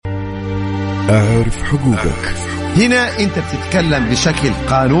أعرف حقوقك. هنا أنت بتتكلم بشكل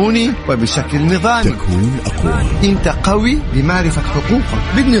قانوني وبشكل نظامي. تكون أقوى. أنت قوي بمعرفة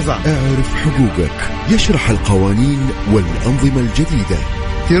حقوقك بالنظام. أعرف حقوقك يشرح القوانين والأنظمة الجديدة.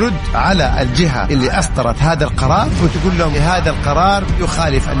 ترد على الجهة اللي أصدرت هذا القرار وتقول لهم هذا القرار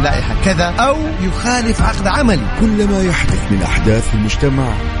يخالف اللائحة كذا أو يخالف عقد عملي. كل ما يحدث من أحداث في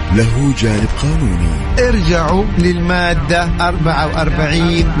المجتمع له جانب قانوني. ارجعوا للمادة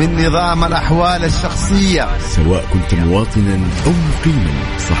 44 من نظام الأحوال الشخصية. سواء كنت مواطنا أو مقيما،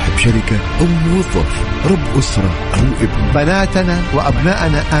 صاحب شركة أو موظف، رب أسرة أو ابن، بناتنا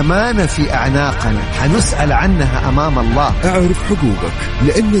وأبنائنا أمانة في أعناقنا حنسأل عنها أمام الله. أعرف حقوقك،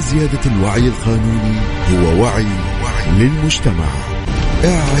 لأن زيادة الوعي القانوني هو وعي للمجتمع.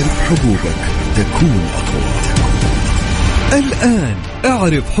 أعرف حقوقك تكون أقوى. الآن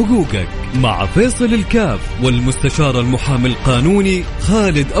أعرف حقوقك مع فيصل الكاف والمستشار المحامي القانوني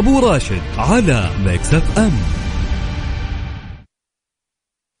خالد أبو راشد على ميكس اف ام.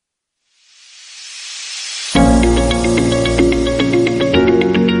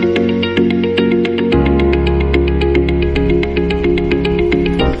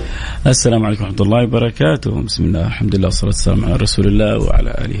 السلام عليكم ورحمة الله وبركاته. بسم الله، الحمد لله، والصلاة والسلام على رسول الله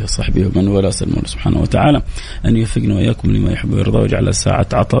وعلى آله وصحبه ومن والاه. أسأل الله سبحانه وتعالى أن يوفقنا وإياكم لما يحب ويرضى، ويجعل ساعة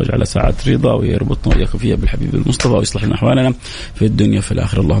عطاء ويجعل ساعة رضا، ويربطنا وإياكم فيها بالحبيب المصطفى، ويصلح لنا أحوالنا في الدنيا وفي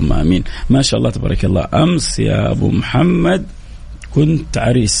الآخرة، اللهم آمين. ما شاء الله تبارك الله. أمس يا أبو محمد كنت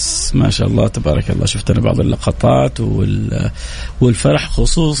عريس، ما شاء الله تبارك الله. شفت أنا بعض اللقطات والفرح،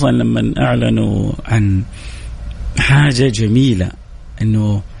 خصوصا لما أعلنوا عن حاجة جميلة،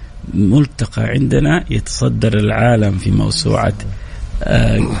 إنه ملتقى عندنا يتصدر العالم في موسوعة.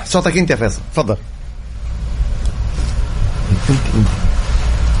 صوتك انت يا فيصل، تفضل.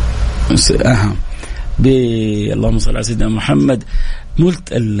 اللهم صل على سيدنا محمد.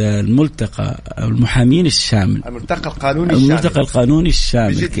 الملتقى المحامين الشامل، الملتقى القانوني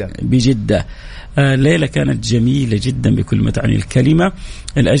الشامل بجدة. ليلة كانت جميلة جدا بكل ما تعني الكلمة.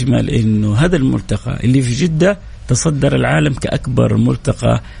 الأجمل إنه هذا الملتقى اللي في جدة تصدر العالم كأكبر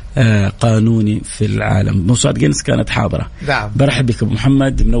ملتقى قانوني في العالم. موسوعة جينيس كانت حاضرة. نعم. برحب بك أبو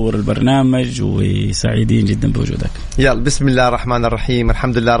محمد، منور البرنامج وسعيدين جدا بوجودك. يلا، بسم الله الرحمن الرحيم.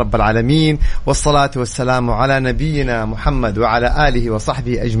 الحمد لله رب العالمين، والصلاة والسلام على نبينا محمد وعلى آله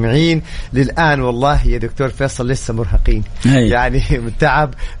وصحبه أجمعين. للآن والله يا دكتور فيصل لسه مرهقين، يعني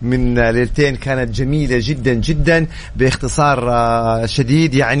تعب من ليلتين كانت جميلة جدا جدا. باختصار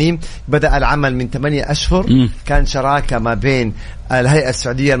شديد، يعني بدأ العمل من 8 أشهر. كان شراكة ما بين الهيئة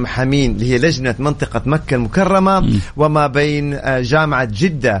السعودية المحامين اللي هي لجنة منطقة مكة المكرمة وما بين جامعة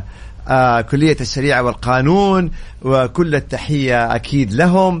جدة كلية الشريعة والقانون، وكل التحية أكيد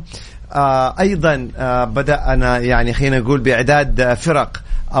لهم. أيضا بدأنا يعني خلينا نقول بإعداد فرق،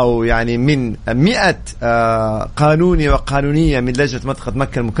 أو يعني من 100 قانوني وقانونية من لجنة منطقة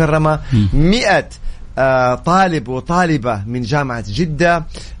مكة المكرمة، 100 طالب وطالبة من جامعة جدة.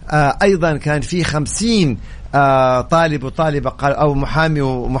 أيضا كان في 50 طالب وطالبة أو محامي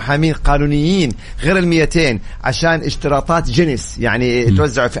ومحامين قانونيين غير 200 عشان اشتراطات جينيس، يعني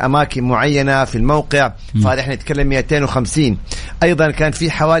توزعوا في أماكن معينة في الموقع. فإحنا نتكلم 250. أيضا كان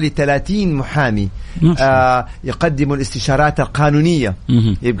في حوالي 30 محامي يقدموا الاستشارات القانونية.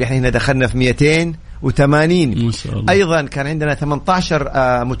 يبقى إحنا دخلنا في 280. أيضا كان عندنا 18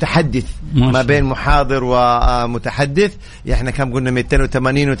 متحدث ما بين محاضر ومتحدث. احنا كم قلنا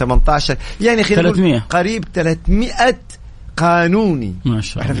 280 و18، يعني خلينا قريب 300 قانوني.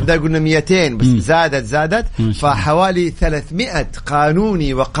 احنا في البداية قلنا 200 بس زادت فحوالي 300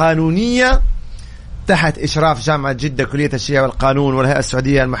 قانوني وقانونية تحت إشراف جامعة جدة كلية الشريعة والقانون والهيئة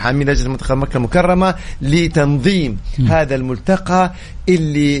السعودية المحامين لجنة منطقة مكة المكرمة لتنظيم هذا الملتقى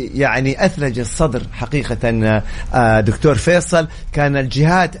اللي يعني أثلج الصدر حقيقة. دكتور فيصل، كان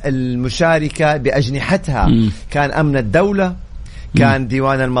الجهات المشاركة بأجنحتها، كان أمن الدولة، كان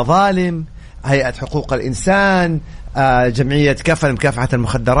ديوان المظالم، هيئة حقوق الإنسان، جمعية كفل مكافحة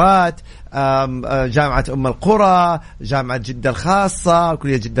المخدرات، جامعة أم القرى، جامعة جدة الخاصة،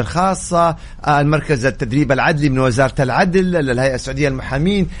 كلية جدة الخاصة، المركز التدريب العدلي من وزارة العدل، الهيئة السعودية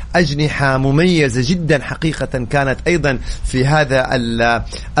المحامين. أجنحة مميزة جدا حقيقة كانت أيضا في هذا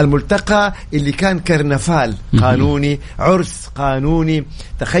الملتقى اللي كان كرنفال قانوني، عرس قانوني.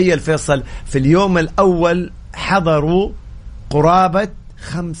 تخيل فيصل، في اليوم الأول حضروا قرابة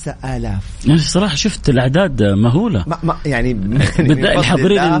 5000. يعني صراحة شفت الأعداد مهولة. يعني بدأ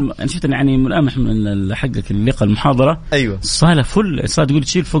الحاضرين. أنا شفت يعني ملامح من حقك اللي لقى المحاضرة. أيوة. الصالة فل، صار تقول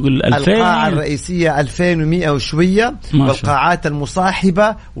تشيل فوق 2000. القاعة الرئيسية 2100 وشوية، والقاعات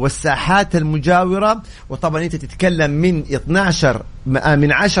المصاحبة والساحات المجاورة. وطبعا أنت تتكلم من 12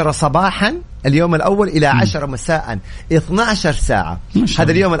 من 10 صباحا اليوم الأول إلى 10 مساء 12 ساعة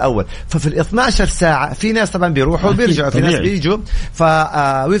هذا اليوم الأول. ففي ال 12 ساعة في ناس طبعا بيروحوا وبيرجعوا، في ناس بيجوا،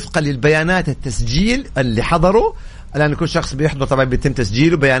 فوفقا للبيانات التسجيل اللي حضروا، لأن كل شخص بيحضر طبعا بيتم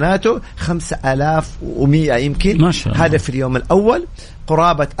تسجيله بياناته 5100 يمكن هذا في اليوم الأول،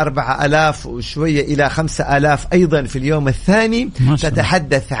 قرابة 4000 وشوية إلى 5000 أيضا في اليوم الثاني.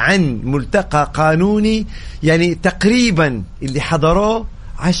 تتحدث عن ملتقى قانوني يعني تقريبا اللي حضروه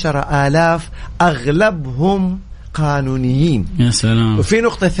 10,000 أغلبهم قانونيين. يا سلام. وفي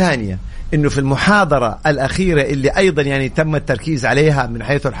نقطة ثانية إنه في المحاضرة الأخيرة اللي أيضا يعني تم التركيز عليها من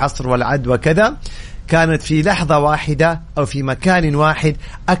حيث الحصر والعد وكذا، كانت في لحظة واحدة أو في مكان واحد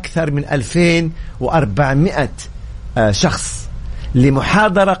أكثر من 2400 شخص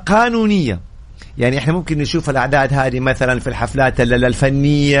لمحاضرة قانونية. يعني احنا ممكن نشوف الأعداد هذه مثلا في الحفلات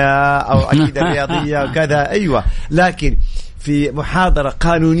الفنية أو أكيد الرياضية وكذا، أيوة، لكن في محاضرة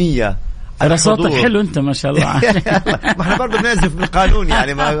قانونية ترى صوتك حلو أنت ما شاء الله. ما احنا برضو بنعزف بالقانون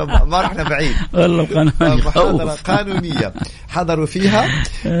يعني ما رحنا بعيد. والله القانون محاضرة قانونية حضروا فيها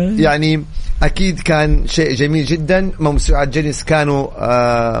يعني أكيد كان شيء جميل جدا. موسوعة جينيس كانوا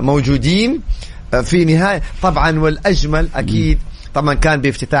موجودين في نهاية طبعا، والأجمل أكيد طبعا كان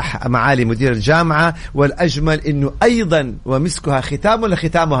بافتتاح معالي مدير الجامعة، والأجمل إنه أيضا ومسكها ختام ولا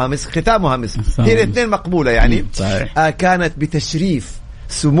ختامها مسك، ختامها مسك، هي الاثنين مقبولة يعني. كانت بتشريف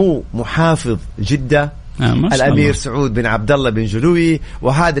سمو محافظ جدة الأمير سعود بن عبد الله بن جلوي،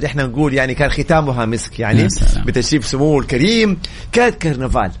 وهذا اللي احنا نقول يعني كان ختامها مسك يعني بتشريف سموه الكريم. كانت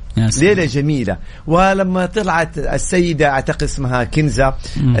كرنفال ليلة جميلة. ولما طلعت السيدة أعتقد اسمها كنزة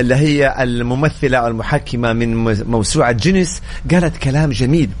اللي هي الممثلة أو المحكمة من موسوعة جينيس، قالت كلام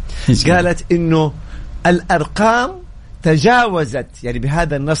جميل. قالت إنه الأرقام تجاوزت يعني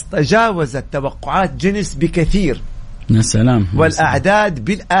بهذا النص تجاوزت توقعات جينيس بكثير. يا سلام. والأعداد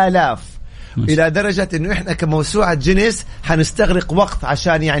بالآلاف، إلى درجة إنه إحنا كموسوعة جينيس حنستغرق وقت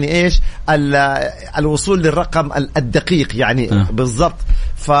عشان يعني إيش الوصول للرقم الدقيق يعني بالضبط.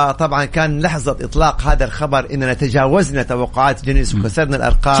 فطبعا كان لحظة إطلاق هذا الخبر إننا تجاوزنا توقعات جينيس وكسرنا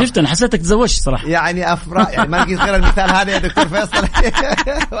الأرقام. شفت أنا حسيتك تزوجت صراحة يعني أفرح يعني ما لقيت غير المثال هذا يا دكتور فيصل.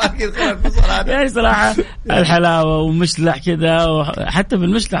 ما لقيت غير المثال هذا يعني صراحة الحلاوة ومشلح كذا، وحتى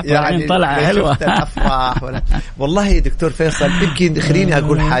بالمشلح يعني طلع حلوة. الأفراح والله يا دكتور فيصل يمكن خليني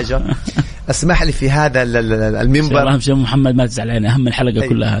أقول حاجة، اسمح لي في هذا المنبر. أهم شيء محمد ما تزعل علينا، أهم الحلقة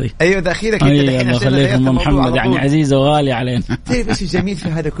كلها هذه. أيوة دخيلك أنت الحين خليكم محمد يعني عزيز وغالي علينا. تعرف إيش الجميل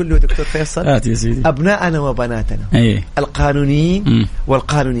في هذا كله دكتور فيصل؟ يا سيدي. أبناءنا وبناتنا القانونيين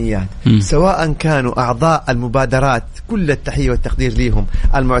والقانونيات سواء كانوا أعضاء المبادرات، كل التحية والتقدير لهم،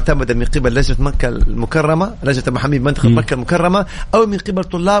 المعتمدة من قبل لجنة مكة المكرمة، لجنة المحامين منطقة مكة المكرمة، أو من قبل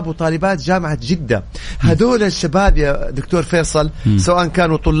طلاب وطالبات جامعة جدة. هذول الشباب يا دكتور فيصل سواء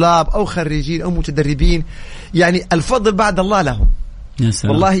كانوا طلاب أو خريجين أو متدربين، يعني الفضل بعد الله لهم.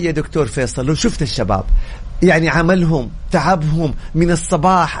 والله يا دكتور فيصل لو شفت الشباب يعني عملهم تعبهم من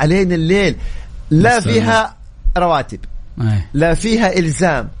الصباح علينا الليل، لا فيها رواتب لا فيها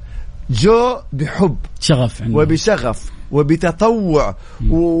إلزام، جو بحب شغف وبشغف وبتطوع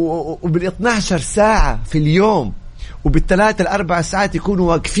وبال12 ساعة في اليوم وبال3 ل4 ساعات يكونوا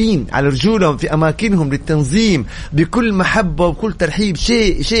واقفين على رجولهم في أماكنهم للتنظيم بكل محبة وكل ترحيب.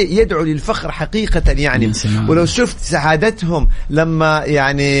 شيء يدعو للفخر حقيقة يعني. ولو شفت سعادتهم لما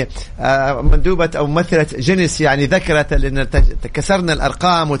يعني مندوبة أو ممثلة جينيس يعني ذكرت أن كسرنا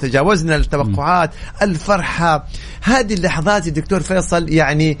الأرقام وتجاوزنا التوقعات، الفرحة هذه اللحظات الدكتور فيصل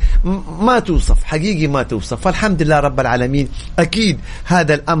يعني ما توصف، حقيقي ما توصف. فالحمد لله رب العالمين. أكيد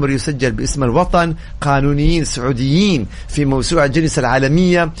هذا الأمر يسجل باسم الوطن، قانونيين سعوديين في موسوعة جينيس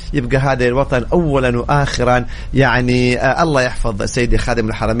العالمية، يبقى هذا الوطن أولا وآخرا يعني. الله يحفظ سيدي خادم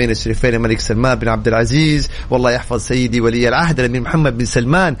الحرمين الشريفين الملك سلمان بن عبد العزيز، والله يحفظ سيدي ولي العهد الأمير محمد بن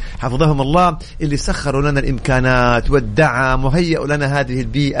سلمان حفظهم الله، اللي سخروا لنا الإمكانات والدعم وهيئوا لنا هذه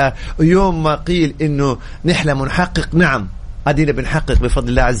البيئة. ويوم ما قيل إنه نحلم ونحقق، نعم أدينا بنحقق بفضل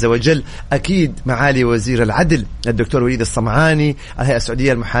الله عز وجل. أكيد معالي وزير العدل الدكتور وليد الصمعاني، الهيئة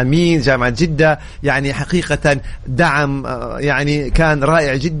السعودية المحامين، جامعة جدة، يعني حقيقة دعم يعني كان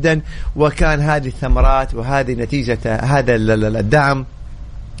رائع جدا، وكان هذه الثمرات وهذه نتيجة هذا الدعم.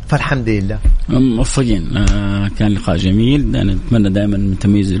 فالحمد لله موفقين. كان لقاء جميل. أنا نتمنى دائما من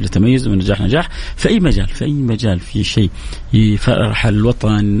تميز لتميز ومن نجاح نجاح في أي مجال، في أي مجال في شيء يفرح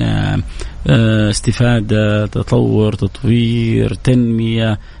الوطن، استفادة، تطور، تطوير،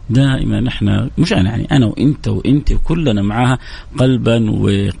 تنمية. دائما نحن مش أنا وإنت وكلنا معها قلبا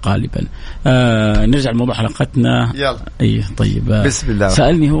وقالبا. نرجع لموضوع حلقتنا. يلا. أي طيب. بسم الله.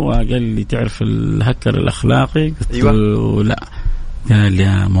 سألني هو قال لي تعرف الهكر الأخلاقي؟ قلت له لا. قال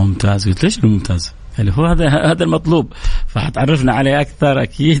يا ممتاز. قلت ليش الممتاز؟ قال هو هذا المطلوب، فحتعرفنا عليه أكثر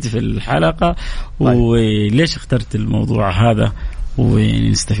أكيد في الحلقة. وليش اخترت الموضوع هذا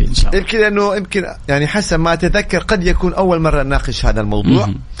ونستفيد إن شاء الله. يمكن أنه يمكن يعني حسب ما أتذكر قد يكون أول مرة نناقش هذا الموضوع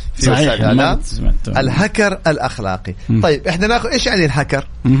في وسائل الهكر الأخلاقي. طيب إحنا ناخذ إيش يعني الهكر؟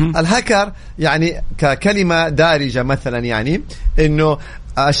 الهكر يعني ككلمة دارجة مثلا، يعني إنه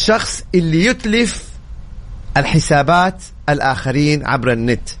الشخص اللي يتلف الحسابات الآخرين عبر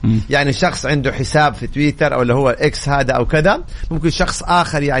النت. يعني شخص عنده حساب في تويتر أو اللي هو إكس هذا أو كذا، ممكن شخص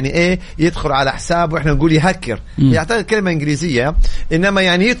آخر يعني إيه يدخل على حسابه، إحنا نقول يهكر، يعتقد كلمة إنجليزية، إنما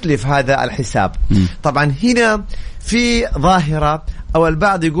يعني يتلف هذا الحساب. طبعا هنا في ظاهرة أو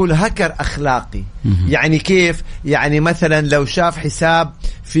البعض يقول هكر أخلاقي. يعني كيف؟ يعني مثلا لو شاف حساب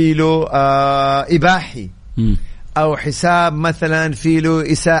في له إباحي، أو حساب مثلا في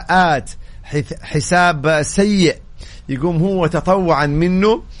له إساءات، حساب سيء، يقوم هو تطوعا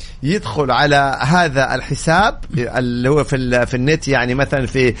منه يدخل على هذا الحساب اللي هو في النت، يعني مثلا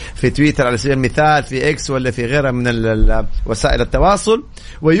في تويتر على سبيل المثال، في اكس ولا في غيرها من وسائل التواصل،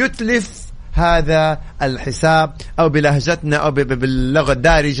 ويتلف هذا الحساب، أو بلهجتنا أو باللغة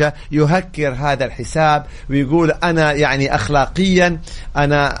الدارجة يهكر هذا الحساب، ويقول أنا يعني أخلاقيا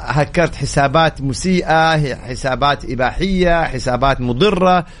أنا هكرت حسابات مسيئة، حسابات إباحية، حسابات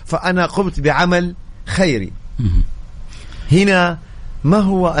مضرة، فأنا قمت بعمل خيري. هنا ما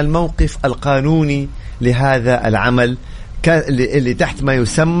هو الموقف القانوني لهذا العمل اللي تحت ما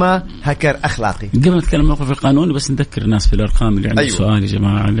يسمى هكر أخلاقي؟ قبل نتكلم موقف القانوني بس نذكر الناس في الأرقام اللي عنده سؤال يا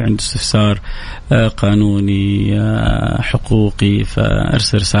جماعة، اللي عنده استفسار قانوني حقوقي،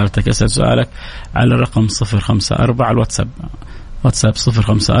 فأرسل رسالتك، أسأل سؤالك على الرقم 054 الواتساب، واتساب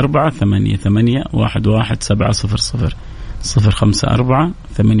 054-88-11700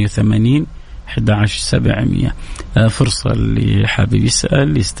 054-88-11700. فرصة اللي حابب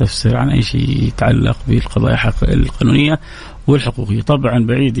يسأل يستفسر عن أي شيء يتعلق بالقضايا القانونية والحقوقية. طبعا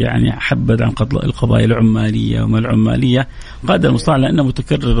بعيد يعني حبد عن القضايا العمالية وما العمالية، قاعدة المصطلح لأنها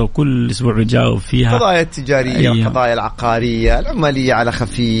متكررة وكل أسبوع بيجاوب فيها. القضايا التجارية، القضايا العقارية، العمالية على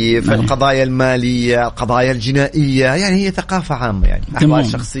خفيف، القضايا المالية، القضايا الجنائية، يعني هي ثقافة عامة، يعني أحوال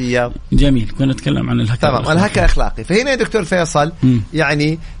شخصية. جميل. كنا نتكلم عن الهكر. تمام. الهكر أخلاقي. فهنا يا دكتور فيصل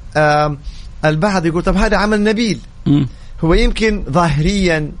يعني البعض يقول طب هذا عمل نبيل، هو يمكن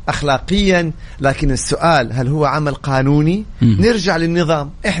ظاهريا أخلاقيا، لكن السؤال هل هو عمل قانوني؟ نرجع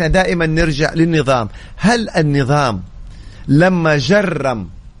للنظام. إحنا دائما نرجع للنظام. هل النظام لما جرم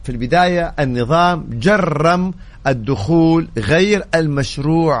في البداية، النظام جرم الدخول غير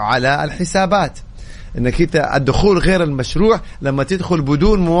المشروع على الحسابات، انك انت الدخول غير المشروع لما تدخل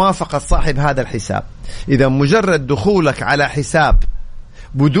بدون موافقة صاحب هذا الحساب. إذا مجرد دخولك على حساب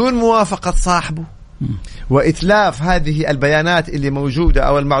بدون موافقة صاحبه وإتلاف هذه البيانات اللي موجودة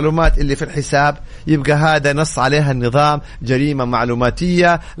أو المعلومات اللي في الحساب، يبقى هذا نص عليها النظام جريمة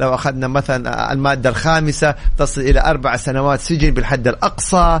معلوماتية. لو أخذنا مثلا المادة 5 تصل إلى 4 سنوات سجن بالحد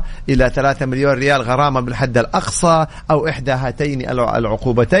الأقصى، إلى 3 مليون ريال غرامة بالحد الأقصى، أو إحدى هاتين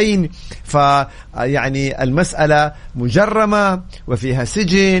العقوبتين. فيعني المسألة مجرمة وفيها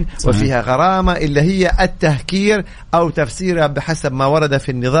سجن وفيها غرامة، اللي هي التهكير، أو تفسيرها بحسب ما ورد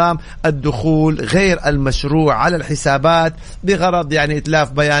في النظام الدخول غير المشروع على الحسابات بغرض يعني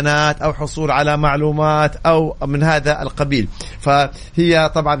إتلاف بيانات أو حصول على معلومات أو من هذا القبيل.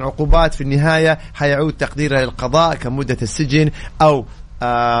 فهي طبعا عقوبات في النهاية حيعود تقديرها للقضاء كمدة السجن أو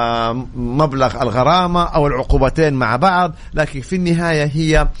مبلغ الغرامة أو العقوبتين مع بعض، لكن في النهاية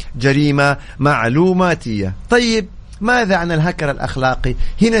هي جريمة معلوماتية. طيب ماذا عن الهكر الأخلاقي؟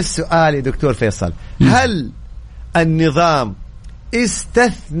 هنا السؤال يا دكتور فيصل، هل النظام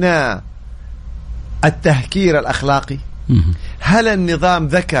استثنى التهكير الأخلاقي؟ هل النظام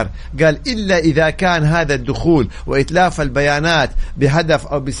ذكر قال إلا إذا كان هذا الدخول وإتلاف البيانات بهدف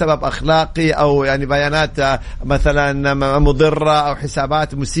أو بسبب أخلاقي، أو يعني بيانات مثلا مضرة أو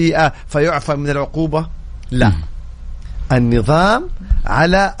حسابات مسيئة فيعفى من العقوبة؟ لا، النظام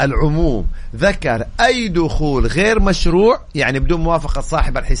على العموم ذكر أي دخول غير مشروع، يعني بدون موافقة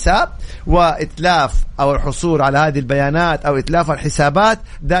صاحب الحساب، وإتلاف أو الحصول على هذه البيانات أو إتلاف الحسابات،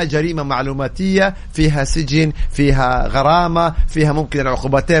 ده جريمة معلوماتية فيها سجن، فيها غرامة، فيها ممكن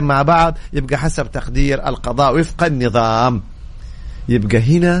العقوبتين مع بعض، يبقى حسب تقدير القضاء وفق النظام.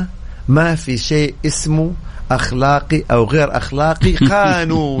 يبقى هنا ما في شيء اسمه أخلاقي أو غير أخلاقي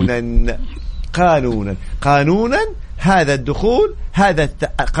قانونا هذا الدخول، هذا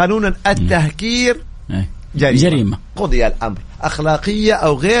قانونا التهكير جريمة. قضي الأمر أخلاقية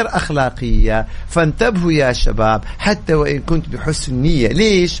أو غير أخلاقية. فانتبهوا يا شباب، حتى وإن كنت بحسن نية.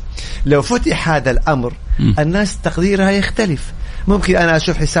 ليش؟ لو فتح هذا الأمر الناس تقديرها يختلف. ممكن أنا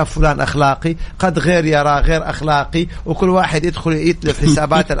أشوف حساب فلان أخلاقي، قد غير يرى غير أخلاقي، وكل واحد يدخل يتلف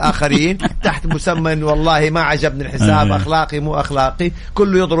حسابات الآخرين تحت مسمى والله ما عجبني الحساب، أخلاقي مو أخلاقي،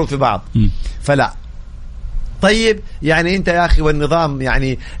 كله يضرب في بعض. فلا. طيب يعني أنت يا أخي والنظام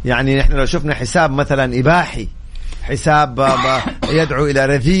يعني نحن لو شفنا حساب مثلا إباحي، حساب يدعو إلى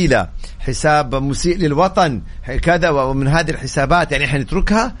رذيلة، حساب مسيء للوطن كذا، ومن هذه الحسابات يعني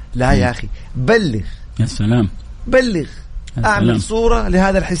حنتركها؟ لا يا أخي، بلغ. يا سلام، بلغ، أعمل صورة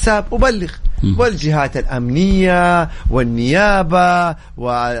لهذا الحساب وبلغ. والجهات الأمنية والنيابة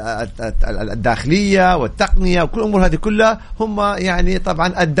والداخلية والتقنية وكل الأمور هذه كلها هم يعني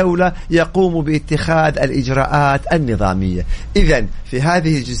طبعا الدولة يقوم باتخاذ الإجراءات النظامية. إذن في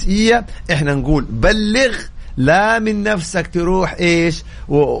هذه الجزئية إحنا نقول بلغ، لا من نفسك تروح إيش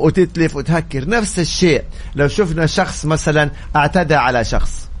وتتلف وتهكر. نفس الشيء لو شفنا شخص مثلا اعتدى على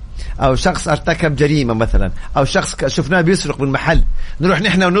شخص، أو شخص ارتكب جريمة مثلا، أو شخص شفناه بيسرق من محل، نروح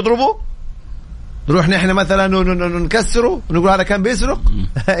نحن ونضربه، نروح نحن مثلا نكسره ونقول هذا كان بيسرق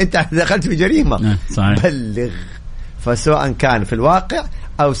أنت دخلت في جريمة. صحيح. بلغ. فسواء كان في الواقع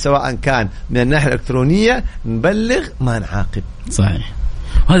أو سواء كان من الناحية الإلكترونية نبلغ ما نعاقب. صحيح.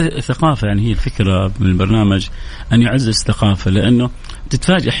 وهذه الثقافة يعني هي الفكرة من البرنامج أن يعزز الثقافة، لأنه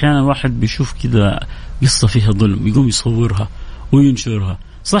تتفاجئ أحيانا واحد بيشوف كذا قصة فيها ظلم يقوم يصورها وينشرها.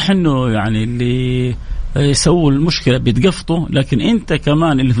 صح إنه يعني اللي يسووا المشكلة بيتقفطوا، لكن أنت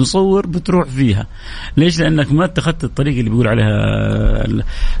كمان اللي مصور بتروح فيها. ليش؟ لأنك ما اتخذت الطريقة اللي بيقول عليها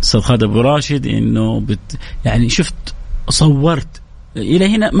الأستاذ خالد أبو راشد، إنه يعني شفت صورت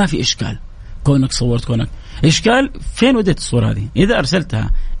إلى هنا ما في إشكال، كونك صورت كونك إشكال فين وديت الصورة هذه؟ إذا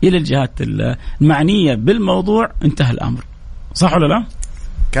أرسلتها إلى الجهات المعنية بالموضوع انتهى الأمر. صح ولا لا؟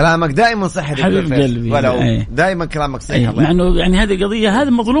 كلامك دائما صحيح حبيب قلبي، ولو دائما كلامك صحيح. مع انه يعني هذه قضيه، هذا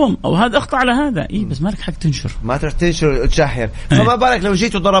مظلوم او هذا اخطا على هذا، بس ما لك حق تنشر، ما تروح تنشر وتشهر. فما بالك لو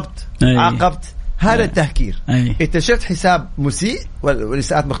جيت وضربت عاقبت، هذا التهكير. انت شفت حساب مسيء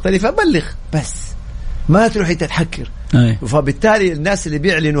والاساءات مختلفه، بلغ بس، ما تروح انت تحكر. فبالتالي الناس اللي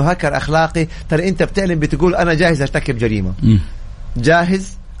بيعلنوا هكر اخلاقي، ترى انت بتعلن بتقول انا جاهز ارتكب جريمه،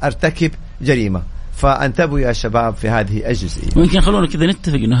 جاهز ارتكب جريمه. فانتبهوا يا شباب في هذه الجزئية. ويمكن خلونا كذا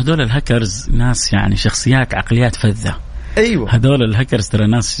نتفق إنه هذول الهاكرز ناس يعني شخصيات عقليات فذة. أيوة، هذول الهاكرز ترى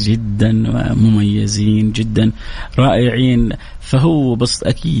ناس جدا مميزين جدا رائعين. فهو بس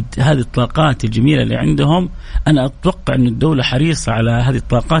أكيد هذه الطاقات الجميلة اللي عندهم، أنا أتوقع أن الدولة حريصة على هذه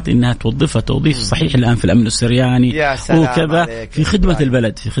الطاقات إنها توظفها توظيف صحيح الآن في الأمن السرياني وكذا، في خدمة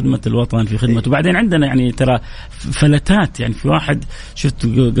البلد، في خدمة الوطن، في خدمة. وبعدين عندنا يعني ترى فلتات، يعني في واحد شفت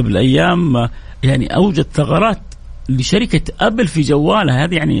قبل أيام يعني أوجد ثغرات لشركة أبل في جوالها.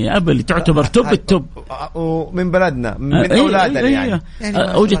 هذه يعني أبل تعتبر توب التوب ومن بلدنا من أولادنا يعني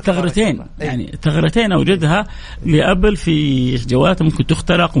أوجد ثغرتين، يعني ثغرتين أوجدها لأبل في جوالاتها، ممكن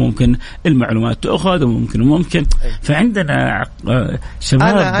تخترق وممكن المعلومات تأخذ وممكن. فعندنا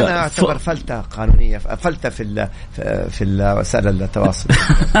شباب، أنا أعتبر فلتة قانونية، فلتة في وسائل التواصل.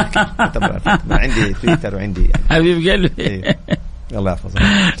 عندي تويتر وعندي يعني. حبيب قلبي الله يحفظك.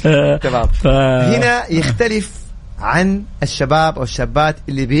 تمام. هنا يختلف عن الشباب أو الشابات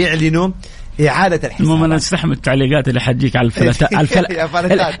اللي بيعلنوا إعادة الحساب. ما نستحمل التعليقات اللي حديك على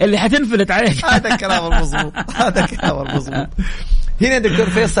الفلتات اللي حتنفلت عليك. هذا الكلام المضبوط، هذا الكلام المضبوط. هنا دكتور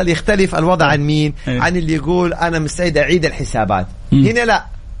فيصل يختلف الوضع عن مين؟ عن اللي يقول أنا مستعد أعيد الحسابات. هنا لا،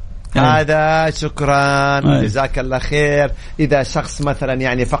 هذا شكرا جزاك الله خير. إذا شخص مثلا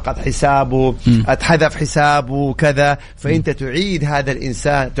يعني فقد حسابه، اتحذف حسابه كذا، فأنت تعيد هذا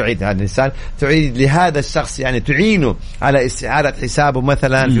الإنسان، تعيد لهذا الشخص، يعني تعينه على استعادة حسابه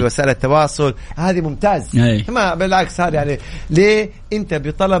مثلا في وسائل التواصل. هذه ممتاز. ما بالعكس، هذا يعني ليه أنت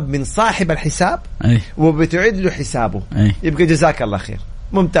بطلب من صاحب الحساب وبتعيد له حسابه، يبقى جزاك الله خير،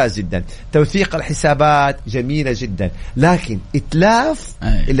 ممتاز جدا. توثيق الحسابات جميلة جدا، لكن إتلاف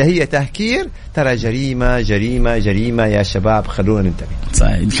اللي هي تهكير ترى جريمة جريمة جريمة يا شباب، خلونا ننتبه.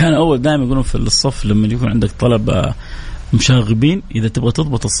 صحيح. كان أول دائما يقولون في الصف لما يكون عندك طلبة مشاغبين، إذا تبغى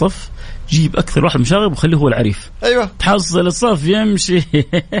تضبط الصف جيب أكثر واحد مشاغب وخليه هو العريف. أيوة، تحصل الصف يمشي.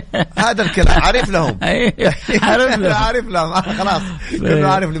 هذا الكلام عارف لهم. عارف لهم خلاص، كله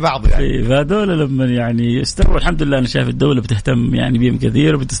عارف لبعضه يعني. فهذول لما يعني يستوعبوا، الحمد لله أنا شايف الدولة بتهتم يعني بهم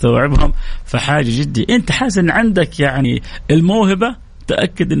كثير وبتستوعبهم، فحاجة جدي. أنت حاسس إن عندك يعني الموهبة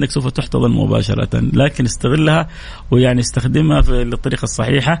تأكد أنك سوف تحتضن مباشرة، لكن استغلها ويعني استخدمها في الطريقة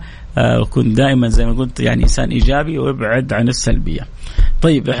الصحيحة. وكن دائما زي ما قلت يعني إنسان إيجابي وابعد عن السلبية.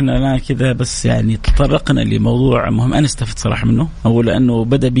 طيب احنا الآن كذا بس يعني تطرقنا لموضوع مهم أنا استفدت صراحة منه، أو لأنه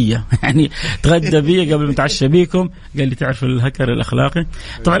بدأ بيا يعني تغدى بيا قبل ما تعشى بيكم، قال لي تعرف الهكر الأخلاقي.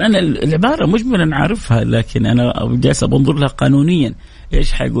 طبعا أنا العبارة مجملا عارفها، لكن أنا جالس بنظر لها قانونيا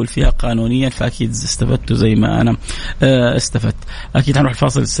إيش حيقول فيها قانونيا، فأكيد استفدت زي ما أنا استفدت. أكيد هنروح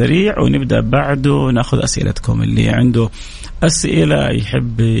الفاصل السريع ونبدأ بعده نأخذ أسئلتكم. اللي عنده أسئلة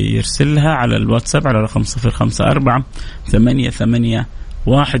يحب يرسلها على الواتساب على رقم 054-88-11-700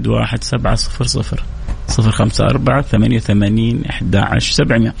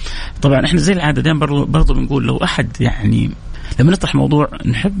 054-88-11-700. طبعا احنا زي العادة دائما برضو بنقول لو أحد يعني لما نطرح موضوع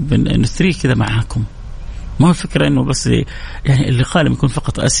نحب نستريح كذا معاكم، ما هو الفكرة إنه بس يعني اللقاء لما يكون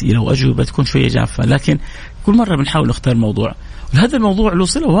فقط أسئلة وأجوبة تكون شوية جافة، لكن كل مرة بنحاول نختار موضوع، وهذا الموضوع له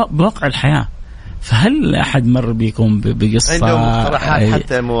صلة بواقع الحياة. فهل أحد مر بكم بقصة عنده مقترحات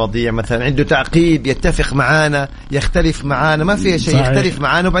حتى مواضيع مثلا عنده تعقيب يتفق معانا يختلف معانا ما فيها شيء، يختلف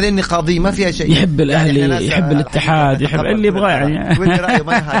معانا وبعدين نقاضي ما فيها شيء، يحب الأهلي يعني يحب الاتحاد يحب اللي يبغاه يعني ودي رأيه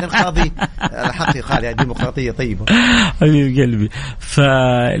ما هذا القاضي الحقيقة هذه ديمقراطية طيبة حبيب قلبي.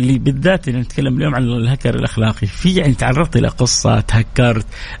 فاللي بالذات نتكلم اليوم عن الهكر الأخلاقي، في يعني تعرضت إلى قصة تهكرت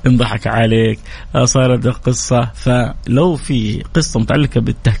انضحك عليك صارت قصة، فلو في قصة متعلقة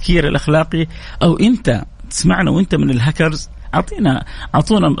بالتهكير الأخلاقي أو أنت تسمعنا وأنت من الهاكرز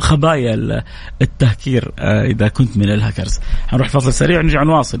أعطونا خبايا التهكير إذا كنت من الهاكرز. هنروح فاصل سريع ونرجع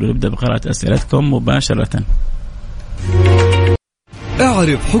نواصل ونبدأ بقراءة أسئلتكم مباشرة.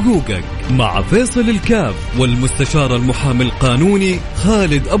 اعرف حقوقك مع فيصل الكاف والمستشار المحامي القانوني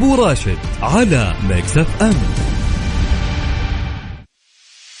خالد أبو راشد على ميكس اف ام.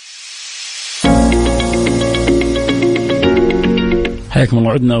 حياكم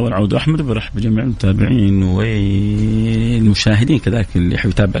الله. عدنا ونعود. أحمد برحب بجميع المتابعين والمشاهدين كذلك اللي يحب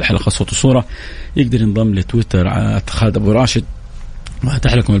يتابع الحلقة صوت وصورة يقدر ينضم لتويتر على خالد أبو راشد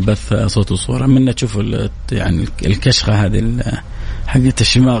وهتح لكم البث صوت وصورة. منا تشوفوا يعني الكشخة هذه حقة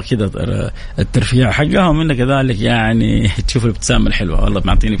الشماغ كده الترفيع حقها، ومنا كذلك يعني تشوفوا الابتسامة الحلوة. والله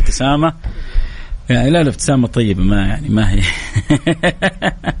معطيني ابتسامة يعني لا الابتسامة طيبة ما هي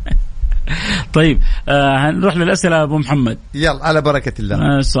طيب هنروح للأسئلة أبو محمد. يلا على بركة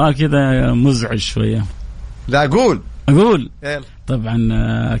الله. السؤال كذا مزعج شوية. لا أقول يلا. طبعا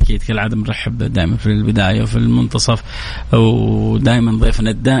أكيد كالعادة مرحب دائما في البداية وفي المنتصف، ودائما ضيفنا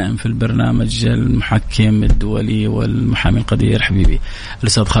الدائم في البرنامج المحكم الدولي والمحامي القدير حبيبي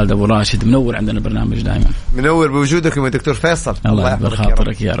الأستاذ خالد أبو راشد. منور عندنا البرنامج دائما. منور بوجودكم يا دكتور فيصل. الله يحفظ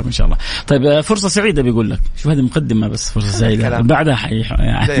خاطرك يا رب إن شاء الله. طيب فرصة سعيدة بيقول لك، شوف هذه مقدمة بس فرصة سعيدة بعدها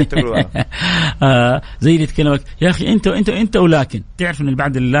يعني زي اللي يتكلمك يا أخي أنت ولكن تعرف إن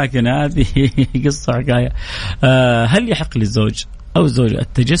بعد اللكن هذه قصة حكاية. هل يحق للزوج أو الزوجة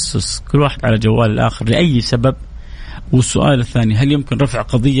التجسس كل واحد على جوال الآخر لأي سبب؟ والسؤال الثاني، هل يمكن رفع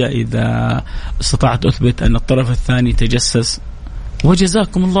قضية إذا استطعت أثبت أن الطرف الثاني تجسس؟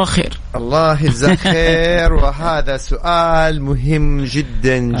 وجزاكم الله خير. الله يجزاك خير. وهذا سؤال مهم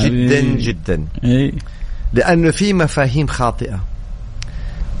جدا جدا جدا، لأنه في مفاهيم خاطئة.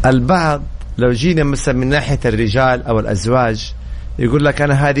 البعض لو جينا مثلا من ناحية الرجال أو الأزواج يقول لك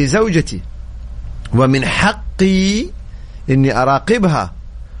أنا هذه زوجتي ومن حقي إني أراقبها،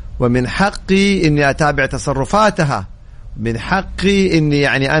 ومن حقي إني أتابع تصرفاتها، من حقي إني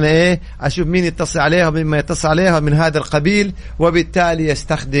يعني أنا أشوف مين يتصل عليها ومين ما يتصل عليها من هذا القبيل، وبالتالي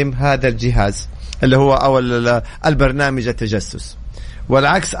يستخدم هذا الجهاز اللي هو أو البرنامج التجسس.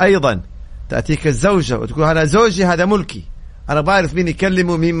 والعكس أيضا، تأتيك الزوجة وتقول أنا زوجي هذا ملكي، أنا بعرف مين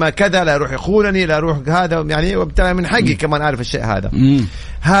يكلمه مين ما كذا، لا يروح يخونني لا يروح هذا يعني، وبالتالي من حقي كمان أعرف الشيء هذا.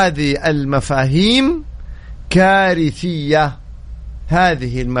 هذه المفاهيم كارثية،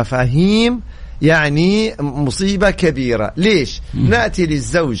 هذه المفاهيم يعني مصيبة كبيرة. ليش؟ نأتي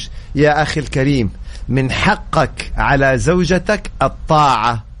للزوج يا أخي الكريم، من حقك على زوجتك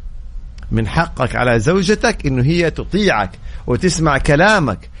الطاعة، من حقك على زوجتك إنه هي تطيعك وتسمع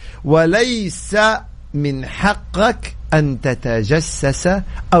كلامك، وليس من حقك أن تتجسس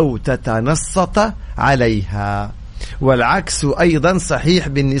أو تتنصت عليها. والعكس أيضا صحيح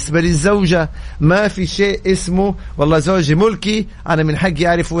بالنسبة للزوجة، ما في شيء اسمه والله زوجي ملكي أنا من حقي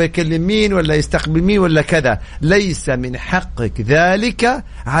أعرف هو يكلم مين ولا يستقبل مين ولا كذا، ليس من حقك ذلك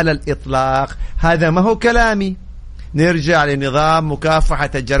على الإطلاق. هذا ما هو كلامي. نرجع لنظام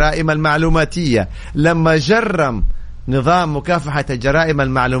مكافحة الجرائم المعلوماتية، لما جرم نظام مكافحة الجرائم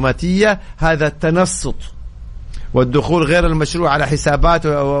المعلوماتية هذا التنصت والدخول غير المشروع على حسابات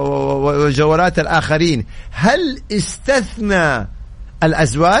وجوالات الآخرين، هل استثنى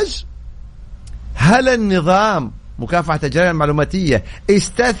الأزواج؟ هل النظام مكافحة الجرائم المعلوماتية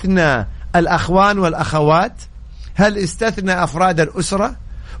استثنى الأخوان والأخوات؟ هل استثنى أفراد الأسرة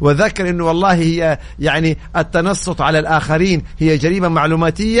وذكر إنه والله هي يعني التنصت على الآخرين هي جريمة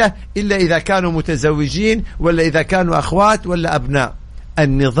معلوماتية إلا إذا كانوا متزوجين ولا إذا كانوا أخوات ولا أبناء؟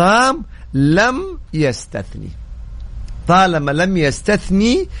 النظام لم يستثني. طالما لم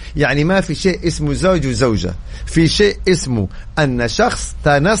يستثني يعني ما في شيء اسمه زوج وزوجة، في شيء اسمه أن شخص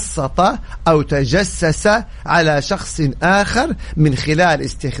تنصت أو تجسس على شخص آخر من خلال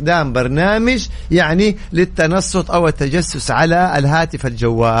استخدام برنامج يعني للتنصت أو التجسس على الهاتف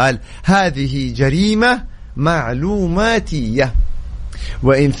الجوال. هذه جريمة معلوماتية،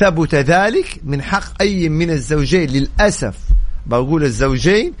 وإن ثبت ذلك من حق أي من الزوجين، للأسف بقول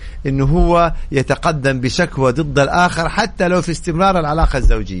الزوجين، إنه هو يتقدم بشكوى ضد الآخر حتى لو في استمرار العلاقة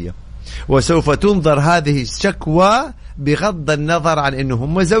الزوجية، وسوف تنظر هذه الشكوى بغض النظر عن إنه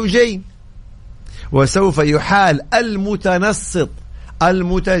هم زوجين، وسوف يحال المتنصت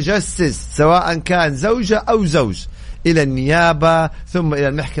المتجسس سواء كان زوجة أو زوج إلى النيابة ثم إلى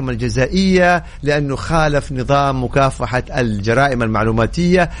المحكمة الجزائية، لأنه خالف نظام مكافحة الجرائم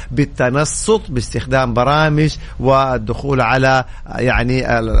المعلوماتية بالتنصت باستخدام برامج والدخول على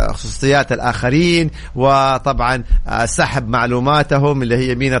يعني خصوصيات الآخرين، وطبعا سحب معلوماتهم اللي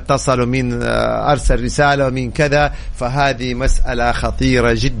هي مين اتصل ومين أرسل رسالة ومين كذا. فهذه مسألة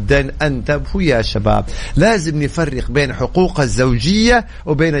خطيرة جدا. انتبهوا يا شباب، لازم نفرق بين حقوق الزوجية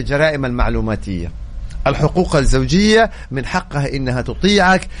وبين الجرائم المعلوماتية. الحقوق الزوجية من حقها إنها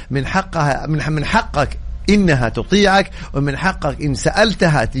تطيعك، من حقك إنها تطيعك، ومن حقك إن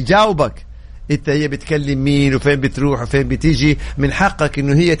سألتها تجاوبك. إنت هي بتكلم مين وفين بتروح وفين بتيجي، من حقك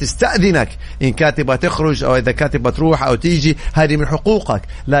إنه هي تستأذنك إن كاتبة تخرج أو إذا كاتبة تروح أو تيجي، هذه من حقوقك.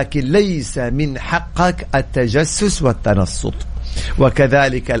 لكن ليس من حقك التجسس والتنصت.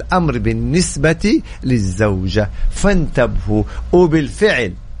 وكذلك الأمر بالنسبة للزوجة. فانتبهوا.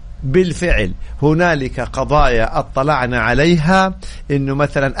 بالفعل هنالك قضايا اطلعنا عليها، انه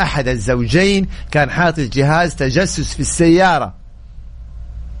مثلا احد الزوجين كان حاطط جهاز تجسس في السيارة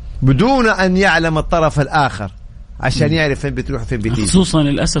بدون ان يعلم الطرف الاخر عشان يعرف فين بتروح وفين بتيجي. خصوصا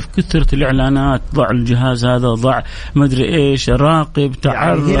للاسف كثرة الاعلانات، ضع الجهاز هذا، ضع مدري ايش، راقب،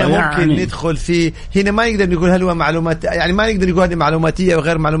 تعرض. يعني هنا ممكن ندخل في، هنا ما نقدر نقول هل هو معلومات، يعني ما نقدر نقول هذه معلوماتية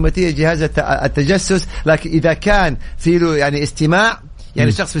وغير معلوماتية جهاز التجسس. لكن اذا كان في له يعني استماع،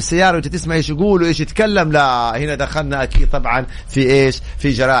 يعني شخص في السيارة وانت تسمع ايش يقول وايش يتكلم، لا هنا دخلنا اكيد طبعا في ايش،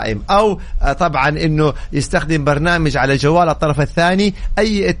 في جرائم. او طبعا انه يستخدم برنامج على جوال الطرف الثاني،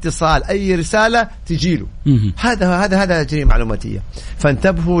 اي اتصال اي رسالة تجيله، هذا جريمة معلوماتية.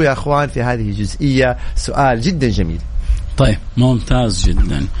 فانتبهوا يا اخوان في هذه جزئية. سؤال جدا جميل. طيب ممتاز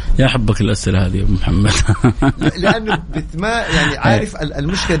جدا، يا حبك الأسئلة هذه يا أبو محمد. لأنه يعني عارف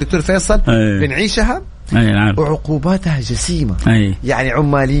المشكلة دكتور فيصل بنعيشها، وعقوباتها جسيمة. يعني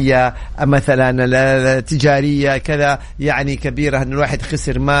عمالية مثلا، تجارية كذا، يعني كبيرة، أن الواحد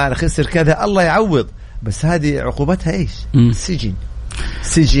خسر مال، خسر كذا، الله يعوض. بس هذه عقوبتها إيش؟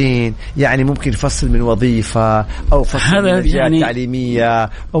 سجن، يعني ممكن فصل من وظيفة أو فصل من يعني تعليمية،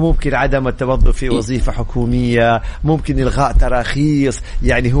 وممكن عدم التوظف في وظيفة حكومية، ممكن إلغاء تراخيص.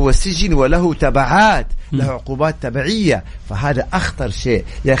 يعني هو سجن وله تبعات، له عقوبات تبعية. فهذا أخطر شيء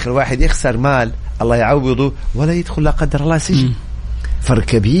يا أخي. الواحد يخسر مال الله يعوضه ولا يدخل لا قدر الله سجن. فرق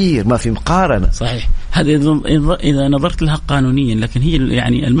كبير، ما في مقارنة. صحيح. هذا إذا نظرت لها قانونيا، لكن هي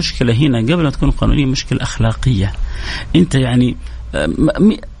يعني المشكلة هنا قبل أن تكون قانونية مشكلة أخلاقية. أنت يعني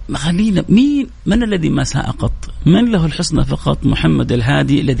خلينا من الذي ما ساقط؟ من له الحسنى فقط؟ محمد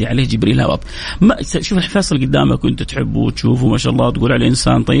الهادي الذي عليه جبريل هبط. شوف الفيصل قدامك وانت تحبه وتشوفه ما شاء الله، تقول عليه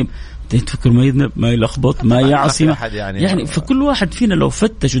انسان طيب، تفكر ما يذنب، ما يلخبط، ما يعصي يعني فكل واحد فينا لو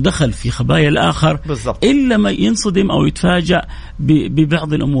فتش ودخل في خبايا الآخر بالضبط، إلا ما ينصدم أو يتفاجأ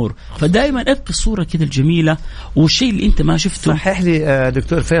ببعض الأمور. فدائما أبقى الصورة كده الجميلة، والشيء اللي أنت ما شفته. صحيح لي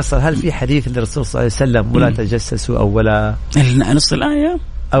دكتور فيصل، هل في حديث للرسول صلى الله عليه وسلم ولا تجسسوا أو ولا نص الآية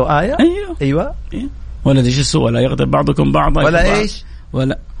أو آية؟ أيوة. ولا تجسسوا ولا يغتب بعضكم بعضا ولا إيش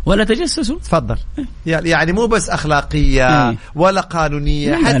ولا تجسسوا. تفضل. يعني مو بس أخلاقية ولا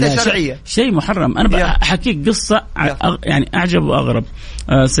قانونية، حتى شرعية، شيء محرم. أنا بحكيك قصة يعني أعجب وأغرب.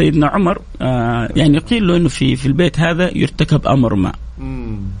 سيدنا عمر يعني يقيل له إنه في البيت هذا يرتكب أمر ما.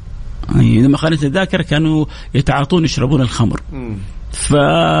 لما خانت الذاكرة كانوا يتعاطون يشربون الخمر.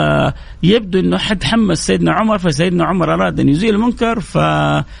 فيبدو انه حد حمس سيدنا عمر، فسيدنا عمر اراد ان يزيل المنكر،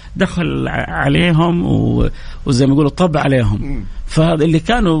 فدخل عليهم وزي ما يقولوا طب عليهم. فهذا اللي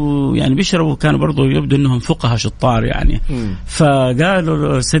كانوا يعني بيشربوا كانوا برضو يبدو انهم فقهاء شطار يعني.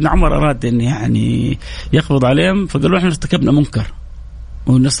 فقالوا سيدنا عمر اراد ان يعني يقبض عليهم، فقالوا احنا ارتكبنا منكر.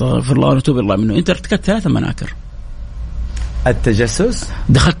 ونستغفر الله ونتوب الله منه. أنت ارتكبت 3 مناكر: التجسس،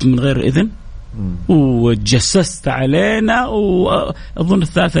 دخلت من غير إذن، وتجسست علينا، وأظن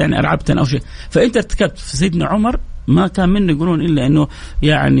الثالثة يعني أرعبتنا أو شيء. فأنت ارتكبت. في سيدنا عمر ما كان منه يقولون إلا أنه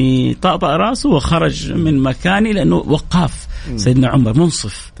يعني طأطأ رأسه وخرج من مكاني لأنه وقاف. سيدنا عمر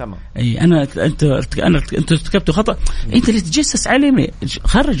منصف. تمام. أي أنت ارتكبت خطأ. أنت اللي تجسس عليه،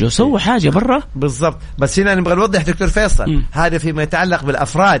 خرجه وسوى حاجة برا. بالضبط. بس هنا نبغى نوضح دكتور فيصل، هذا فيما يتعلق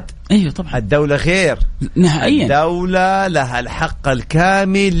بالأفراد. أيوة طبعا. الدولة غير نهائيا. الدولة لها الحق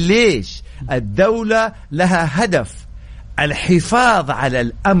الكامل. ليش؟ الدولة لها هدف: الحفاظ على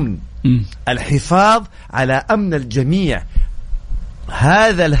الأمن، الحفاظ على أمن الجميع.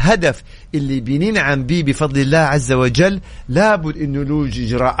 هذا الهدف اللي بننعم به بفضل الله عز وجل لابد انه له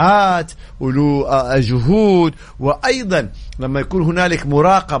اجراءات وله جهود. وايضا لما يكون هنالك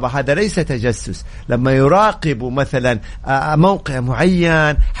مراقبة، هذا ليس تجسس، لما يراقبوا مثلا موقع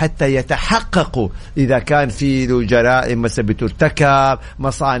معين حتى يتحققوا إذا كان في له جرائم مثلا بترتكب،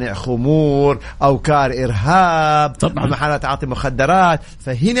 مصانع خمور أو كار إرهاب أو محلات تعاطي مخدرات.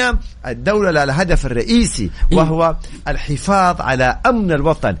 فهنا الدولة لها الهدف الرئيسي وهو الحفاظ على أمن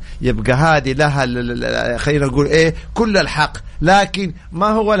الوطن. يبقى هذه لها خلينا نقول إيه كل الحق. لكن ما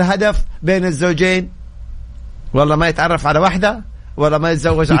هو الهدف بين الزوجين؟ والله ما يتعرف على واحدة، ولا ما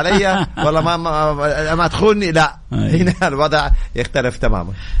يتزوج عليا، ولا ما تخوني. لا، هنا الوضع يختلف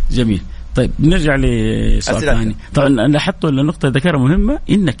تماما. جميل. طيب نرجع لسؤال ثاني. طبعا لاحظت النقطة ذكرها مهمة،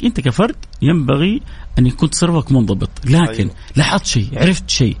 إنك أنت كفرد ينبغي أن يكون تصرفك منضبط. لكن لاحظت شيء، عرفت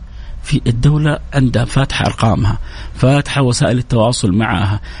شيء، في الدولة عندها فاتحة أرقامها، فاتحة وسائل التواصل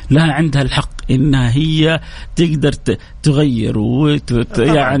معها، لها عندها الحق إنها هي تقدر تغير